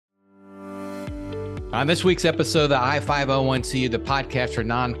On this week's episode of the I-501C, the podcast for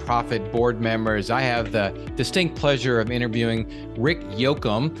nonprofit board members, I have the distinct pleasure of interviewing Rick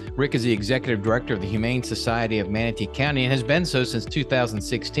Yocum. Rick is the executive director of the Humane Society of Manatee County and has been so since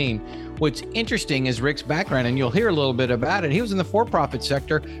 2016. What's interesting is Rick's background, and you'll hear a little bit about it. He was in the for-profit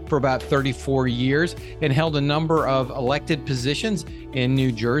sector for about 34 years and held a number of elected positions in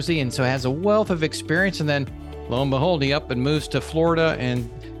New Jersey, and so has a wealth of experience. And then, lo and behold, he up and moves to Florida and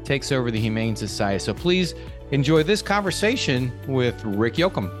takes over the Humane Society. So please enjoy this conversation with Rick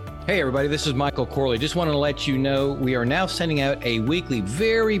Yocum. Hey everybody, this is Michael Corley. Just wanted to let you know we are now sending out a weekly,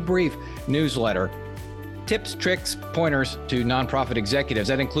 very brief newsletter. Tips, tricks, pointers to nonprofit executives.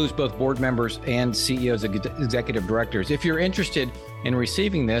 That includes both board members and CEOs, executive directors. If you're interested in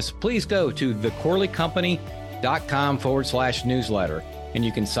receiving this, please go to thecorleycompany.com/newsletter and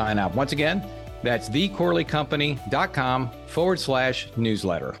you can sign up. Once again, that's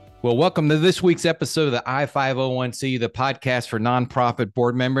thecorleycompany.com/newsletter. Well, welcome to this week's episode of the I-501C, the podcast for nonprofit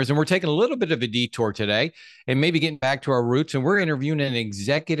board members. And we're taking a little bit of a detour today and maybe getting back to our roots. And we're interviewing an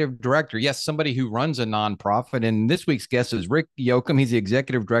executive director. Yes, somebody who runs a nonprofit. And this week's guest is Rick Yocum. He's the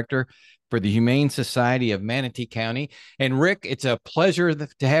executive director for the Humane Society of Manatee County. And Rick, it's a pleasure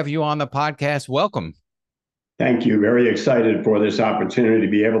to have you on the podcast. Welcome. Thank you. Very excited for this opportunity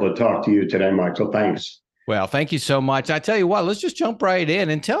to be able to talk to you today, Michael. Thanks. Well, thank you so much. I tell you what, let's just jump right in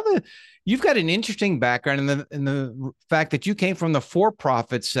and you've got an interesting background in the fact that you came from the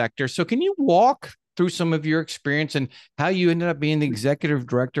for-profit sector. So can you walk through some of your experience and how you ended up being the executive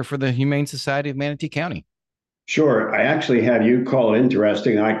director for the Humane Society of Manatee County? Sure. I actually have you call it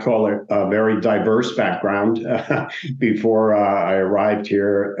interesting. I call it a very diverse background. Before I arrived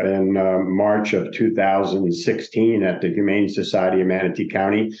here in March of 2016 at the Humane Society of Manatee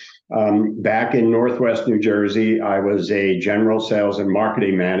County. Back in Northwest New Jersey, I was a general sales and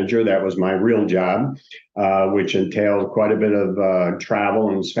marketing manager. That was my real job, which entailed quite a bit of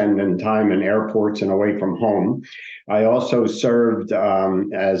travel and spending time in airports and away from home. I also served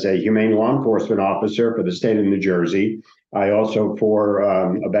as a humane law enforcement officer for the state of New Jersey. I also, for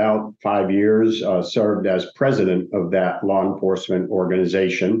about 5 years, served as president of that law enforcement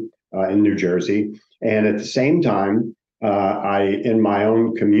organization in New Jersey. And at the same time, in my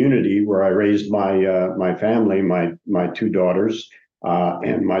own community where I raised my family, my two daughters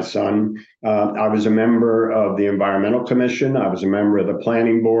and my son, I was a member of the Environmental Commission. I was a member of the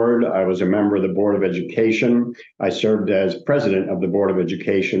Planning Board. I was a member of the Board of Education. I served as president of the Board of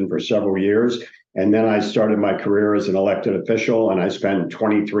Education for several years. And then I started my career as an elected official, and I spent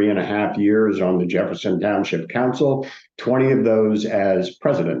 23 and a half years on the Jefferson Township Council, 20 of those as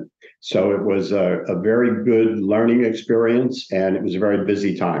president. So it was a very good learning experience, and it was a very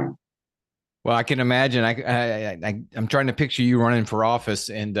busy time. Well, I can imagine. I'm trying to picture you running for office,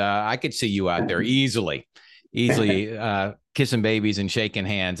 and I could see you out there easily kissing babies and shaking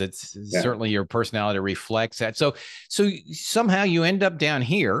hands. It's certainly your personality reflects that. So somehow you end up down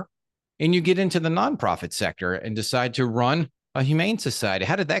here, and you get into the nonprofit sector and decide to run a humane society.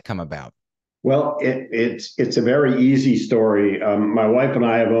 How did that come about? Well, it's a very easy story. My wife and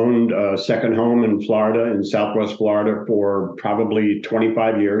I have owned a second home in Florida, in Southwest Florida, for probably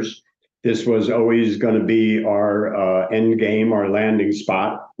 25 years. This was always going to be our end game, our landing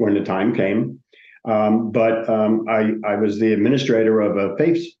spot when the time came. But I was the administrator of a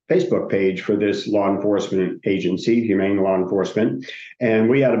Facebook page for this law enforcement agency, Humane Law Enforcement, and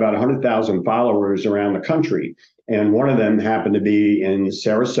we had about 100,000 followers around the country. And one of them happened to be in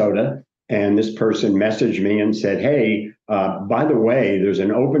Sarasota. And this person messaged me and said, hey, by the way, there's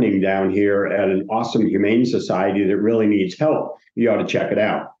an opening down here at an awesome humane society that really needs help. You ought to check it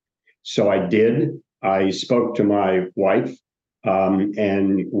out. So I did. I spoke to my wife,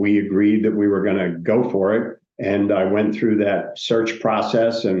 and we agreed that we were going to go for it. And I went through that search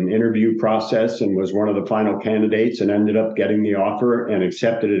process and interview process and was one of the final candidates and ended up getting the offer and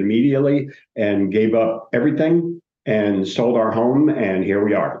accepted it immediately and gave up everything and sold our home. And here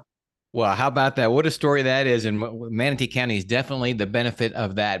we are. Well, how about that? What a story that is. And Manatee County is definitely the benefit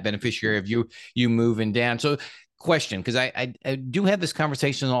of that, beneficiary of you moving down. So question, because I do have this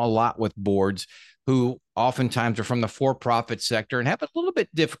conversation a lot with boards who oftentimes are from the for-profit sector and have a little bit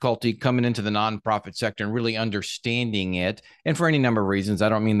difficulty coming into the nonprofit sector and really understanding it. And for any number of reasons, I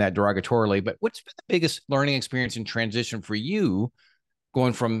don't mean that derogatorily, but what's been the biggest learning experience and transition for you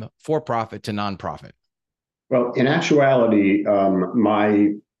going from for-profit to nonprofit? Well, in actuality,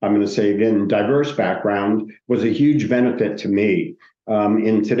 I'm going to say again, diverse background was a huge benefit to me.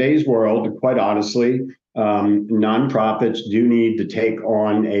 In today's world, quite honestly, nonprofits do need to take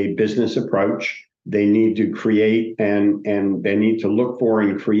on a business approach. They need to create and they need to look for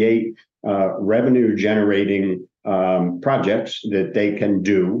and create revenue generating projects that they can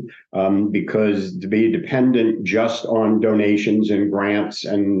do, because to be dependent just on donations and grants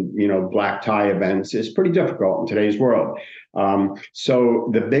and black tie events is pretty difficult in today's world. So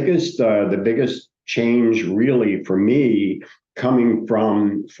the biggest change really for me coming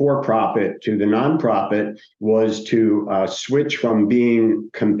from for-profit to the nonprofit was to switch from being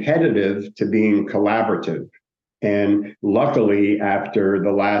competitive to being collaborative. And luckily, after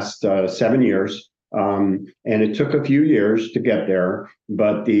the last 7 years, and it took a few years to get there,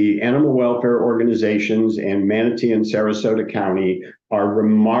 but the animal welfare organizations in Manatee and Sarasota County are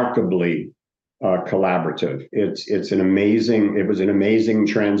remarkably collaborative. It was an amazing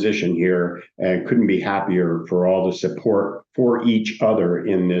transition here, and couldn't be happier for all the support for each other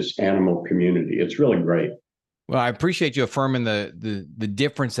in this animal community. It's really great. Well, I appreciate you affirming the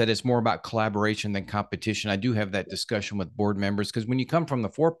difference that it's more about collaboration than competition. I do have that discussion with board members because when you come from the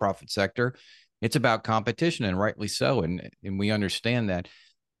for-profit sector, it's about competition, and rightly so, and we understand that.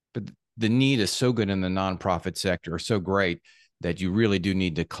 But the need is so good in the nonprofit sector, so great that you really do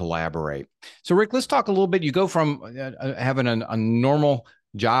need to collaborate. So, Rick, let's talk a little bit. You go from having a normal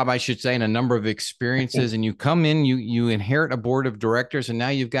job, I should say, and a number of experiences, and you come in, you inherit a board of directors, and now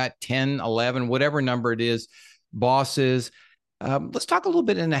you've got 10, 11, whatever number it is, bosses. Let's talk a little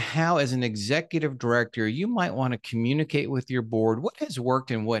bit into how, as an executive director, you might want to communicate with your board. What has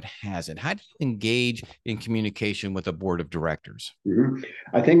worked and what hasn't? How do you engage in communication with a board of directors? Mm-hmm.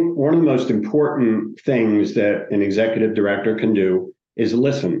 I think one of the most important things that an executive director can do is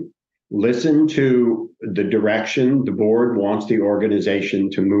listen. Listen to the direction the board wants the organization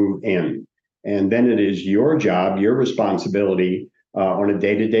to move in. And then it is your job, your responsibility on a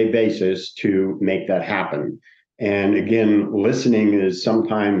day-to-day basis to make that happen. And again, listening is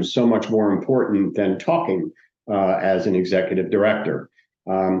sometimes so much more important than talking as an executive director.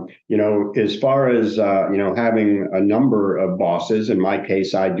 As far as having a number of bosses, in my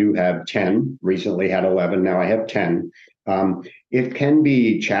case, I do have 10. Recently had 11. Now I have 10. It can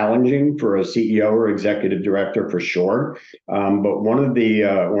be challenging for a CEO or executive director for sure. But one of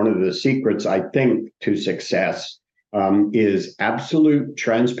the secrets, I think, to success is absolute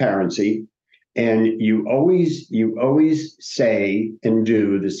transparency. And you always say and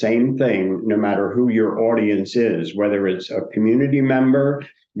do the same thing, no matter who your audience is, whether it's a community member,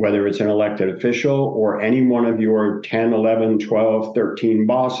 whether it's an elected official, or any one of your 10, 11, 12, 13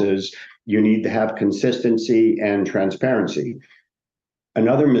 bosses. You need to have consistency and transparency.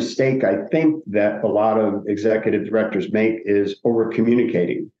 Another mistake I think that a lot of executive directors make is over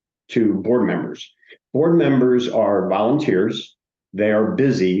communicating to board members. Board members are volunteers. They are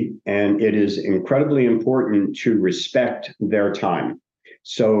busy, and it is incredibly important to respect their time.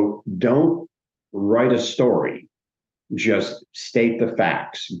 So don't write a story. Just state the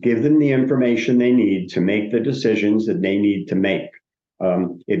facts. Give them the information they need to make the decisions that they need to make.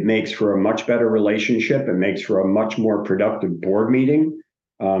 It makes for a much better relationship. It makes for a much more productive board meeting.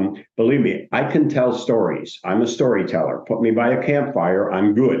 Believe me, I can tell stories. I'm a storyteller. Put me by a campfire,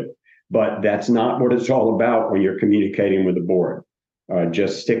 I'm good. But that's not what it's all about when you're communicating with the board.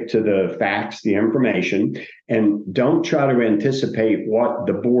 Just stick to the facts, the information, and don't try to anticipate what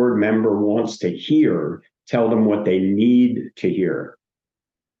the board member wants to hear. Tell them what they need to hear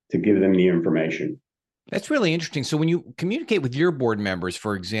to give them the information. That's really interesting. So when you communicate with your board members,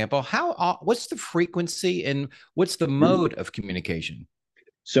 for example, what's the frequency and what's the mode of communication?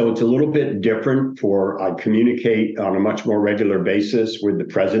 So it's a little bit different I communicate on a much more regular basis with the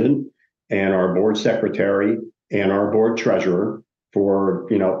president and our board secretary and our board treasurer for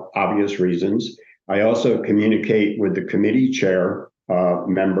obvious reasons. I also communicate with the committee chair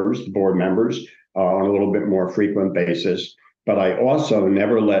members, board members, on a little bit more frequent basis. But I also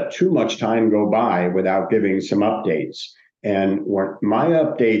never let too much time go by without giving some updates. And what my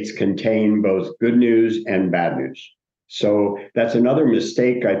updates contain both good news and bad news. So that's another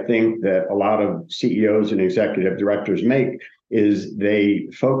mistake I think that a lot of CEOs and executive directors make is they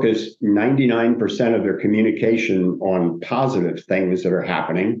focus 99% of their communication on positive things that are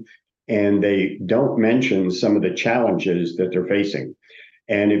happening, and they don't mention some of the challenges that they're facing.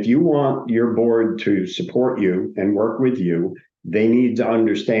 And if you want your board to support you and work with you, they need to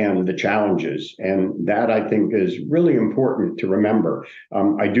understand the challenges. And that, I think, is really important to remember.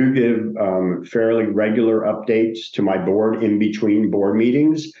 I do give fairly regular updates to my board in between board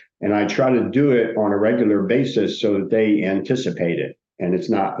meetings, and I try to do it on a regular basis so that they anticipate it. And it's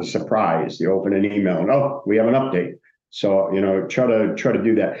not a surprise. You open an email and, oh, we have an update. So, try to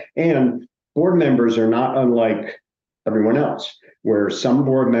do that. And board members are not unlike everyone else. where some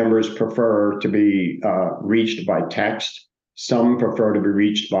board members prefer to be reached by text, some prefer to be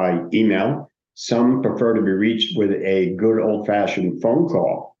reached by email, some prefer to be reached with a good old-fashioned phone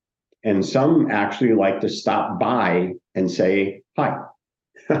call, and some actually like to stop by and say hi.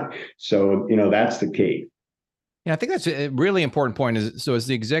 So, that's the key. Yeah, I think that's a really important point. So as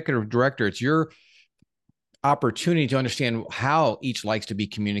the executive director, it's your opportunity to understand how each likes to be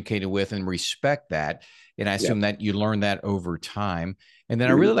communicated with and respect that. And I assume that you learn that over time. And then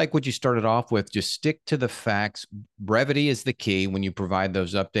I really like what you started off with. Just stick to the facts. Brevity is the key when you provide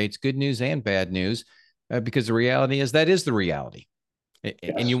those updates, good news and bad news, because the reality is that is the reality.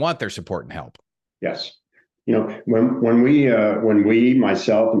 And you want their support and help. Yes. When we,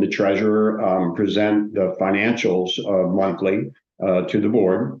 myself and the treasurer, present the financials monthly to the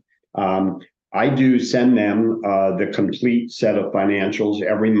board, I do send them the complete set of financials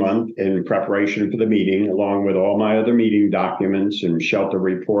every month in preparation for the meeting, along with all my other meeting documents and shelter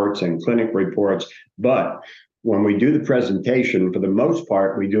reports and clinic reports. But when we do the presentation, for the most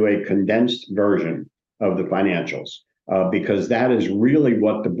part, we do a condensed version of the financials. Because that is really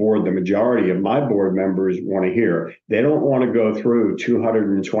what the majority of my board members want to hear. They don't want to go through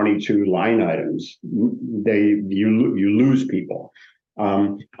 222 line items. You lose people.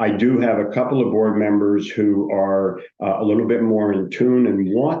 I do have a couple of board members who are a little bit more in tune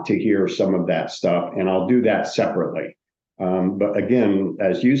and want to hear some of that stuff, and I'll do that separately. But again,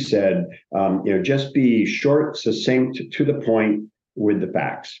 as you said, just be short, succinct, to the point with the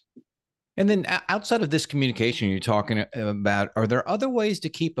facts. And then outside of this communication you're talking about, are there other ways to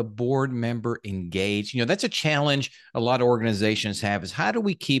keep a board member engaged? That's a challenge a lot of organizations have, is how do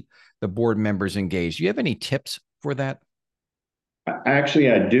we keep the board members engaged? Do you have any tips for that?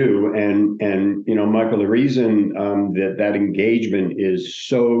 Actually, I do. And Michael, the reason that engagement is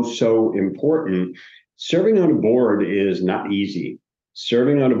so important, serving on a board is not easy.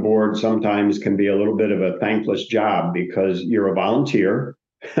 Serving on a board sometimes can be a little bit of a thankless job because you're a volunteer.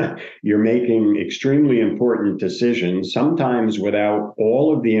 You're making extremely important decisions, sometimes without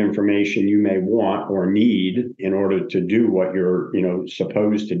all of the information you may want or need in order to do what you're,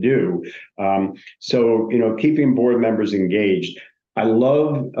 supposed to do. So, keeping board members engaged. I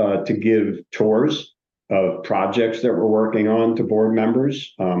love to give tours of projects that we're working on to board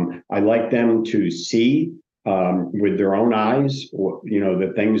members. I like them to see with their own eyes,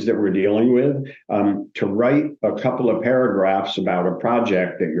 the things that we're dealing with, to write a couple of paragraphs about a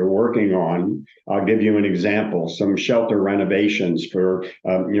project that you're working on. I'll give you an example, some shelter renovations for,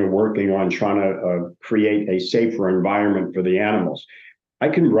 working on trying to create a safer environment for the animals. I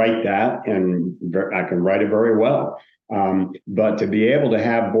can write that and I can write it very well. But to be able to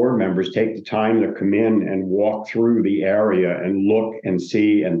have board members take the time to come in and walk through the area and look and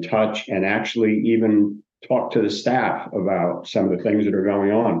see and touch and actually even talk to the staff about some of the things that are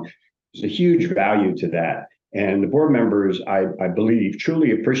going on. There's a huge value to that. And the board members, I believe,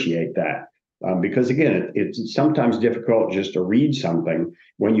 truly appreciate that. Because again, it's sometimes difficult just to read something.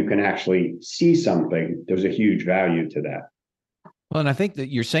 When you can actually see something, there's a huge value to that. Well, and I think that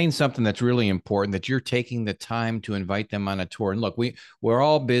you're saying something that's really important, that you're taking the time to invite them on a tour. And look, we're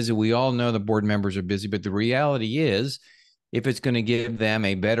all busy. We all know the board members are busy, but the reality is, if it's going to give them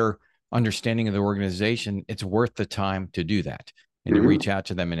a better understanding of the organization, it's worth the time to do that and to reach out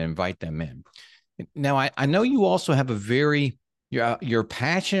to them and invite them in. Now, I know you also have you're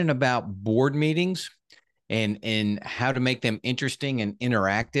passionate about board meetings and how to make them interesting and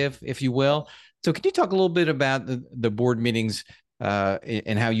interactive, if you will. So can you talk a little bit about the board meetings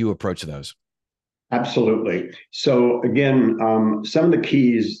and how you approach those? Absolutely. So again, some of the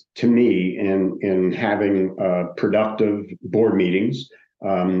keys to me in having productive board meetings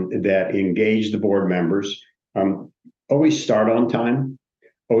that engage the board members, always start on time,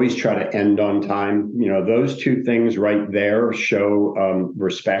 always try to end on time. Those two things right there show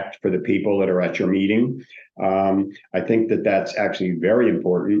respect for the people that are at your meeting. I think that that's actually very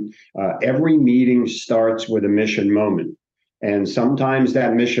important. Every meeting starts with a mission moment. And sometimes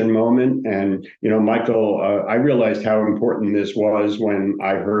that mission moment, and Michael, I realized how important this was when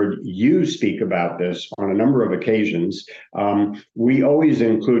I heard you speak about this on a number of occasions. We always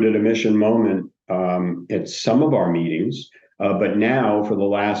included a mission moment at some of our meetings, but now for the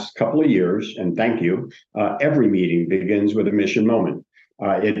last couple of years, and thank you, every meeting begins with a mission moment.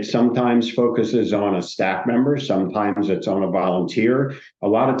 It sometimes focuses on a staff member, sometimes it's on a volunteer. A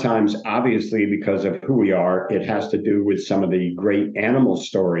lot of times, obviously, because of who we are, it has to do with some of the great animal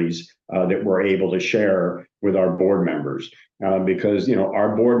stories that we're able to share with our board members. Because,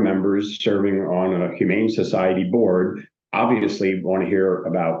 our board members serving on a Humane Society board obviously want to hear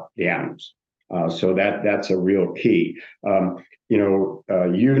about the animals. So that's a real key.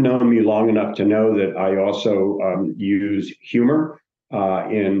 You've known me long enough to know that I also use humor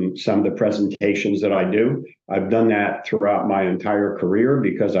in some of the presentations that I do. I've done that throughout my entire career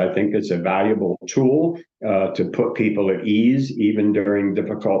because I think it's a valuable tool to put people at ease, even during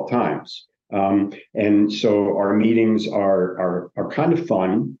difficult times. And so our meetings are kind of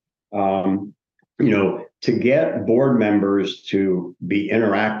fun. To get board members to be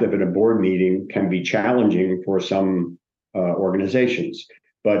interactive in a board meeting can be challenging for some organizations,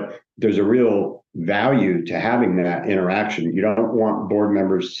 but there's a real value to having that interaction. You don't want board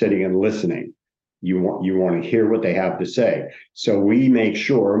members sitting and listening. You want to hear what they have to say. So we make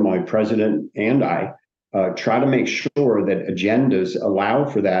sure, my president and I, try to make sure that agendas allow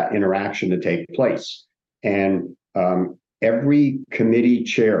for that interaction to take place. And every committee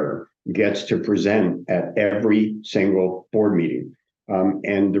chair gets to present at every single board meeting.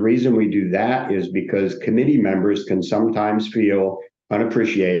 And the reason we do that is because committee members can sometimes feel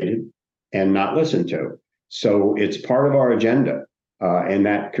unappreciated and not listened to. So it's part of our agenda. And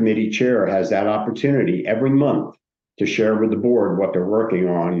that committee chair has that opportunity every month to share with the board what they're working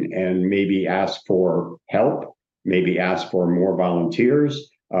on and maybe ask for help, maybe ask for more volunteers,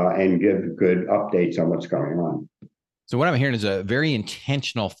 and give good updates on what's going on. So what I'm hearing is a very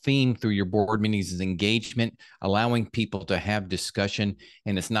intentional theme through your board meetings is engagement, allowing people to have discussion,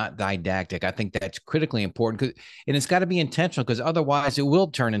 and it's not didactic. I think that's critically important, and it's got to be intentional, because otherwise it will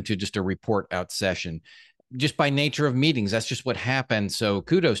turn into just a report out session. Just by nature of meetings, that's just what happens. So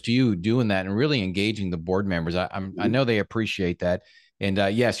kudos to you doing that and really engaging the board members. I know they appreciate that. And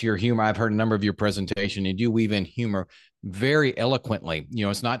yes, your humor, I've heard a number of your presentation, and you weave in humor very eloquently.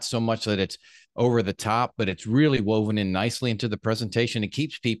 It's not so much that it's over the top, but it's really woven in nicely into the presentation. It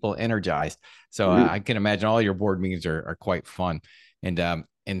keeps people energized. So I can imagine all your board meetings are quite fun. And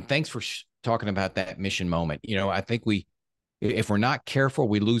thanks for talking about that mission moment. I think if we're not careful,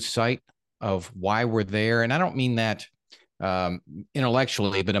 we lose sight of why we're there. And I don't mean that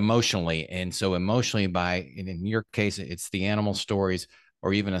intellectually, but emotionally. And so emotionally, in your case, it's the animal stories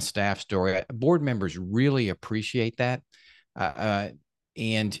or even a staff story. Board members really appreciate that.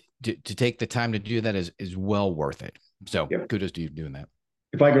 And to take the time to do that is well worth it. So kudos to you doing that.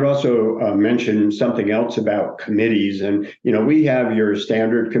 If I could also mention something else about committees, and we have your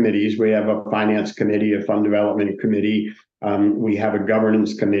standard committees. We have a finance committee, a fund development committee. We have a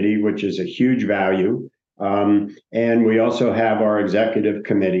governance committee, which is a huge value. And we also have our executive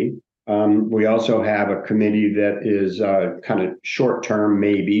committee. We also have a committee that is kind of short-term,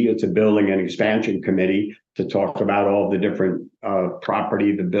 maybe. It's a building and expansion committee to talk about all the different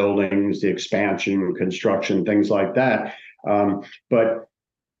property, the buildings, the expansion, construction, things like that. But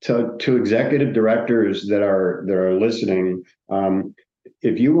to executive directors that are listening,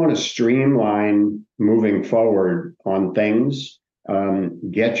 if you want to streamline moving forward on things,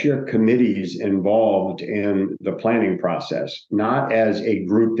 get your committees involved in the planning process, not as a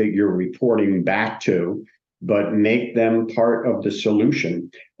group that you're reporting back to, but make them part of the solution.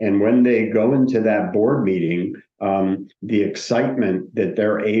 And when they go into that board meeting, the excitement that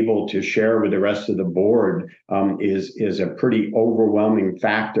they're able to share with the rest of the board is a pretty overwhelming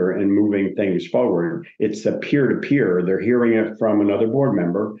factor in moving things forward. It's the peer-to-peer. They're hearing it from another board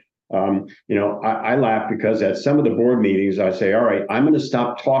member. I laugh because at some of the board meetings, I say, all right, I'm going to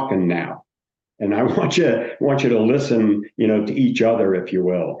stop talking now. And I want you to listen, to each other, if you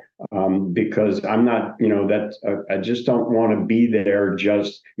will, because I'm not, I just don't want to be there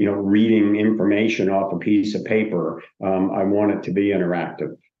just, reading information off a piece of paper. I want it to be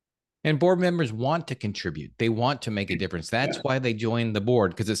interactive. And board members want to contribute. They want to make a difference. That's why they join the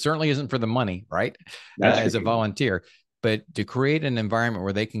board, because it certainly isn't for the money, right? As a volunteer. But to create an environment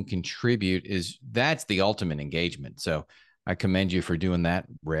where they can contribute that's the ultimate engagement. So I commend you for doing that,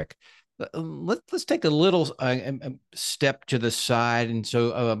 Rick. Let's take a little step to the side. And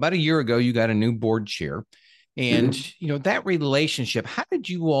so about a year ago, you got a new board chair, and that relationship. How did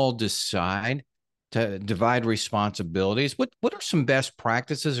you all decide to divide responsibilities? What are some best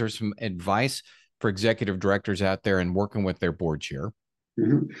practices or some advice for executive directors out there in working with their board chair?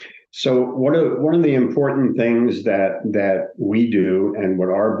 Mm-hmm. So one of the important things that we do, and what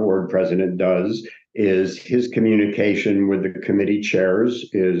our board president does, is his communication with the committee chairs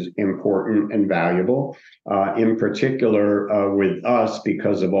is important and valuable. In particular, with us,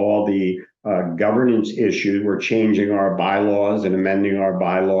 because of all the governance issues, we're changing our bylaws and amending our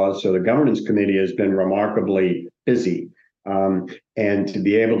bylaws. So the governance committee has been remarkably busy. And to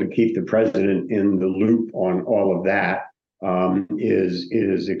be able to keep the president in the loop on all of that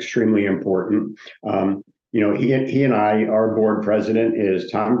is extremely important. He and I, our board president is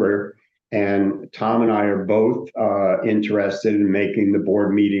Tom Greer. And Tom and I are both interested in making the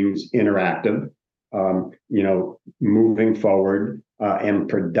board meetings interactive, moving forward and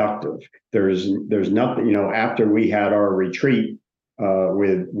productive. There's nothing, after we had our retreat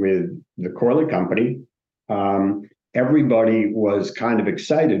with the Corley Company, everybody was kind of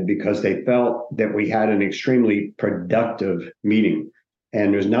excited because they felt that we had an extremely productive meeting.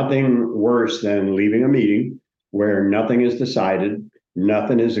 And there's nothing worse than leaving a meeting where nothing is decided,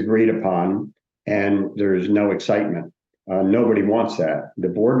 nothing is agreed upon, and there's no excitement. Nobody wants that. The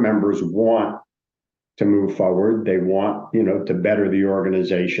board members want to move forward. They want, to better the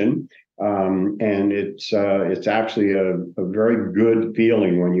organization. And it's actually a very good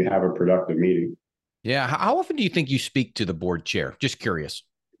feeling when you have a productive meeting. Yeah. How often do you think you speak to the board chair? Just curious.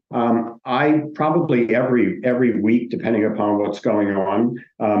 I probably every week, depending upon what's going on.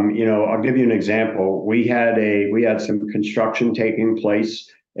 I'll give you an example. We had some construction taking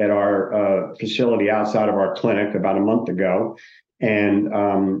place at our facility outside of our clinic about a month ago, and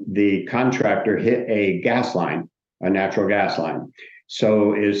the contractor hit a gas line, a natural gas line.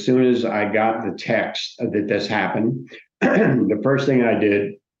 So as soon as I got the text that this happened, the first thing I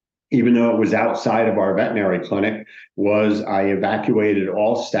did, even though it was outside of our veterinary clinic, was I evacuated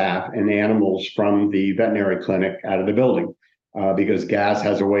all staff and animals from the veterinary clinic out of the building because gas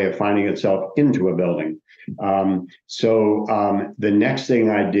has a way of finding itself into a building. So the next thing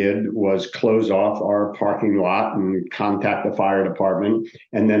I did was close off our parking lot and contact the fire department.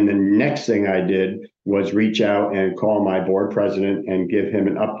 And then the next thing I did was reach out and call my board president and give him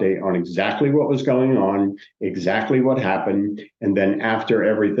an update on exactly what was going on, exactly what happened. And then after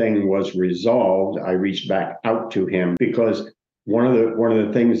everything was resolved, I reached back out to him because one of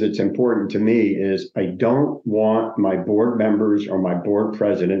the things that's important to me is I don't want my board members or my board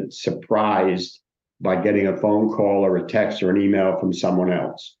president surprised by getting a phone call or a text or an email from someone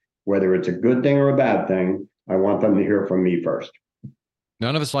else. Whether it's a good thing or a bad thing, I want them to hear from me first.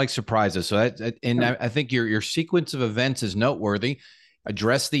 None of us like surprises. So I think your sequence of events is noteworthy.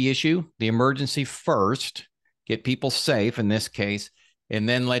 Address the issue, the emergency first, get people safe in this case, and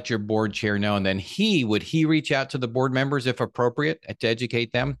then let your board chair know. And then would he reach out to the board members if appropriate to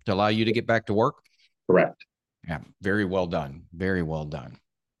educate them to allow you to get back to work? Correct. Yeah, very well done. Very well done.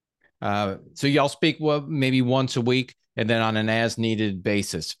 So y'all speak maybe once a week and then on an as-needed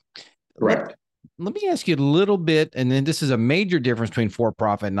basis. Correct. Let me ask you a little bit, and then this is a major difference between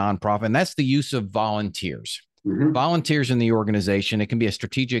for-profit and nonprofit, and that's the use of volunteers. Mm-hmm. Volunteers in the organization, it can be a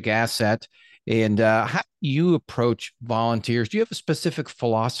strategic asset. And how do you approach volunteers? Do you have a specific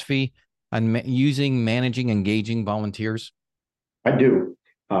philosophy on managing, engaging volunteers? I do.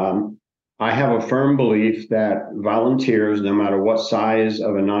 I have a firm belief that volunteers, no matter what size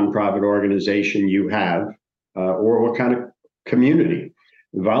of a nonprofit organization you have, or what kind of community,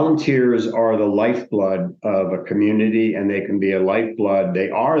 volunteers are the lifeblood of a community, and they can be they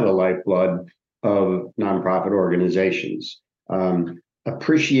are the lifeblood of nonprofit organizations.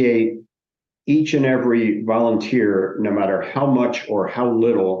 Appreciate each and every volunteer, no matter how much or how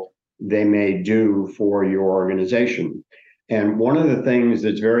little they may do for your organization. And one of the things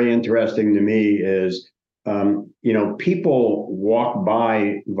that's very interesting to me is, people walk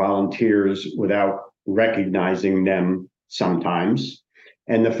by volunteers without recognizing them sometimes.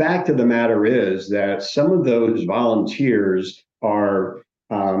 And the fact of the matter is that some of those volunteers are,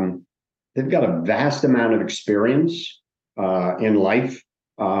 they've got a vast amount of experience in life,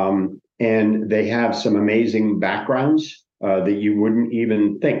 and they have some amazing backgrounds that you wouldn't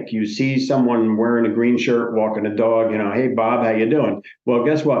even think. You see someone wearing a green shirt, walking a dog, hey, Bob, how you doing? Well,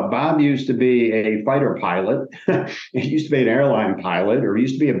 guess what? Bob used to be a fighter pilot. He used to be an airline pilot, or he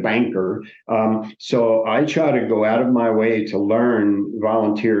used to be a banker. So I try to go out of my way to learn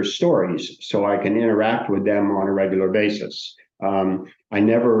volunteer stories so I can interact with them on a regular basis. I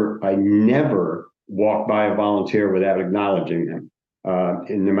never walk by a volunteer without acknowledging them.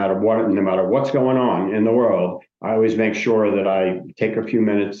 And no matter what's going on in the world, I always make sure that I take a few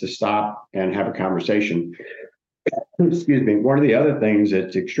minutes to stop and have a conversation. Excuse me. One of the other things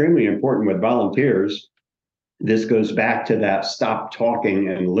that's extremely important with volunteers, this goes back to that stop talking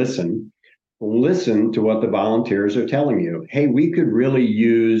and listen. Listen to what the volunteers are telling you. Hey, we could really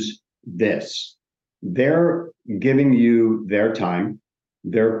use this. They're giving you their time.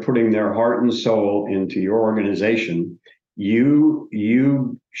 They're putting their heart and soul into your organization.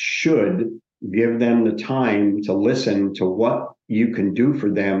 You should give them the time to listen to what you can do for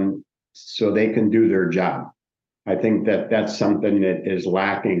them so they can do their job. I think that that's something that is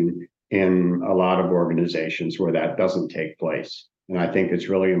lacking in a lot of organizations where that doesn't take place. And I think it's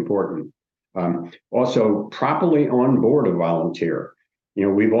really important. Also, properly onboard a volunteer.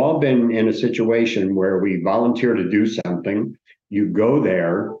 We've all been in a situation where we volunteer to do something, you go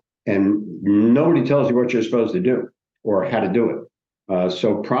there, and nobody tells you what you're supposed to do or how to do it.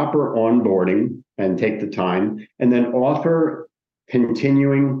 So proper onboarding and take the time, and then offer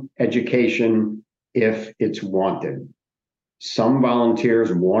continuing education if it's wanted. Some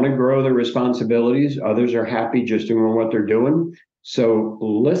volunteers want to grow their responsibilities, others are happy just doing what they're doing. So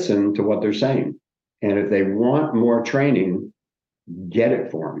listen to what they're saying. And if they want more training, get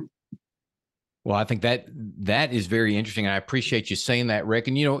it for them. Well, I think that is very interesting. And I appreciate you saying that, Rick.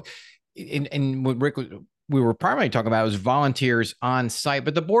 And, and what Rick, we were primarily talking about was volunteers on site,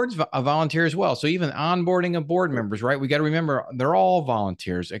 but the board's a volunteer as well. So even onboarding of board members, right? We got to remember they're all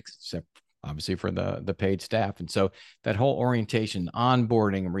volunteers, except obviously for the paid staff. And so that whole orientation,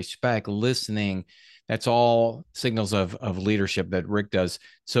 onboarding, respect, listening, that's all signals of leadership that Rick does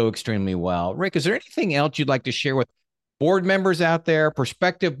so extremely well. Rick, is there anything else you'd like to share with board members out there,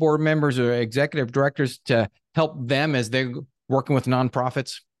 prospective board members or executive directors, to help them as they're working with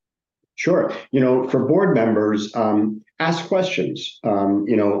nonprofits? Sure. For board members, ask questions.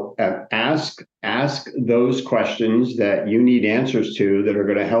 Ask those questions that you need answers to that are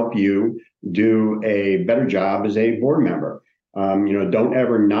going to help you do a better job as a board member. Don't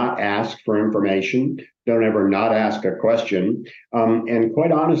ever not ask for information. Don't ever not ask a question. And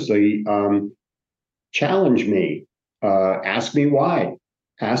quite honestly, challenge me. Ask me why.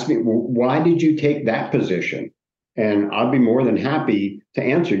 Ask me, why did you take that position? And I'll be more than happy to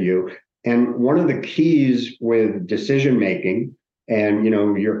answer you. And one of the keys with decision making, and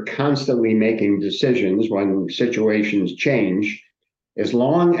you're constantly making decisions when situations change, as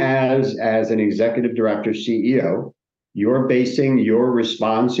long as an executive director, CEO, you're basing your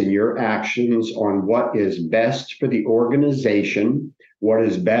response and your actions on what is best for the organization, what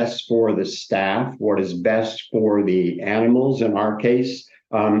is best for the staff, what is best for the animals in our case,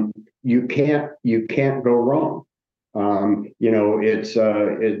 you can't go wrong. It's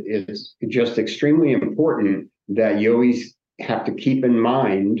just extremely important that you always have to keep in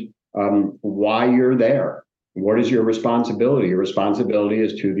mind why you're there. What is your responsibility? Your responsibility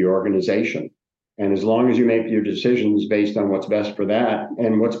is to the organization. And as long as you make your decisions based on what's best for that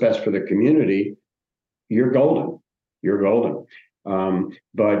and what's best for the community, you're golden. You're golden.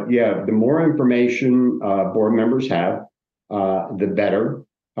 But yeah, the more information board members have, the better.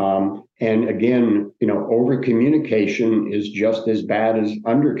 And again, over communication is just as bad as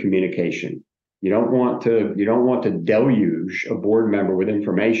under communication. You don't want to deluge a board member with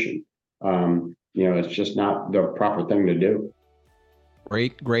information. It's just not the proper thing to do.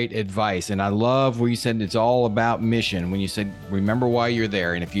 Great advice. And I love where you said it's all about mission. When you said, remember why you're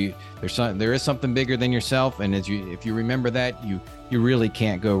there. And if there is something bigger than yourself. And if you remember that, you really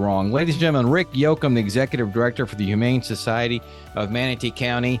can't go wrong. Ladies and gentlemen, Rick Yocum, the Executive Director for the Humane Society of Manatee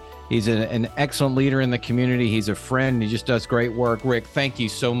County. He's an excellent leader in the community. He's a friend. He just does great work. Rick, thank you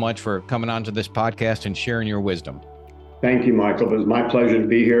so much for coming on to this podcast and sharing your wisdom. Thank you, Michael. It was my pleasure to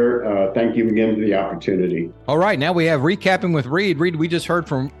be here. Thank you again for the opportunity. All right, now we have Recapping with Reed. Reed, we just heard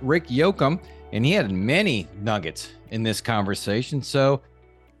from Rick Yocum, and he had many nuggets in this conversation. So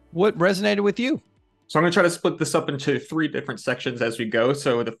what resonated with you? So I'm going to try to split this up into 3 different sections as we go.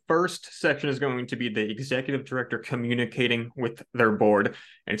 So the first section is going to be the executive director communicating with their board.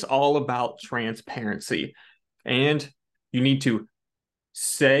 And it's all about transparency. And you need to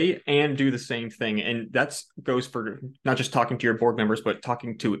say and do the same thing. And that goes for not just talking to your board members, but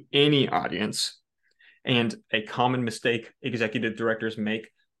talking to any audience. And a common mistake executive directors make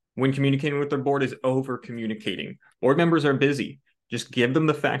when communicating with their board is over communicating. Board members are busy. Just give them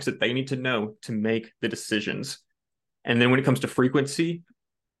the facts that they need to know to make the decisions. And then when it comes to frequency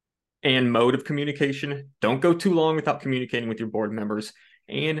and mode of communication, don't go too long without communicating with your board members,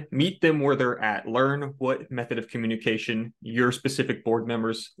 and meet them where they're at. Learn what method of communication your specific board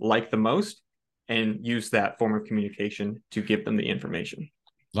members like the most, and use that form of communication to give them the information.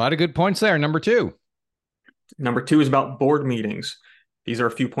 A lot of good points there. Number 2. Number 2 is about board meetings. These are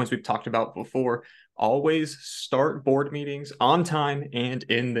a few points we've talked about before. Always start board meetings on time and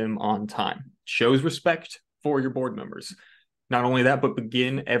end them on time. Shows respect for your board members. Not only that, but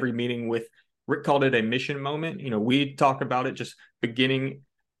begin every meeting with, Rick called it a mission moment. We talk about it, just beginning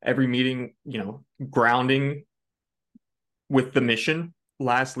every meeting, grounding with the mission.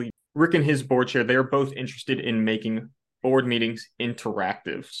 Lastly, Rick and his board chair, they're both interested in making board meetings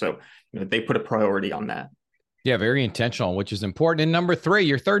interactive. So, they put a priority on that. Yeah, very intentional, which is important. And number 3,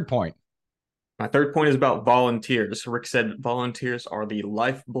 your third point. My third point is about volunteers. Rick said volunteers are the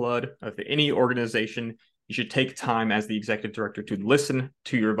lifeblood of any organization. You should take time as the executive director to listen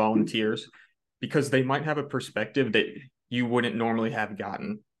to your volunteers, because they might have a perspective that you wouldn't normally have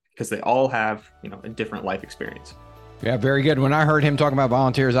gotten, because they all have, a different life experience. Yeah, very good. When I heard him talking about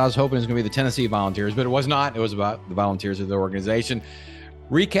volunteers, I was hoping it was going to be the Tennessee Volunteers, but it was not. It was about the volunteers of the organization.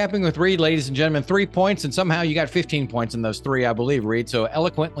 Recapping with Reed, ladies and gentlemen, 3 points, and somehow you got 15 points in those 3, I believe, Reed. So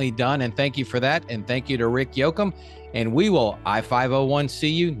eloquently done, and thank you for that. And thank you to Rick Yocum. And we will I-501 see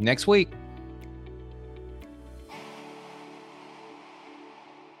you next week.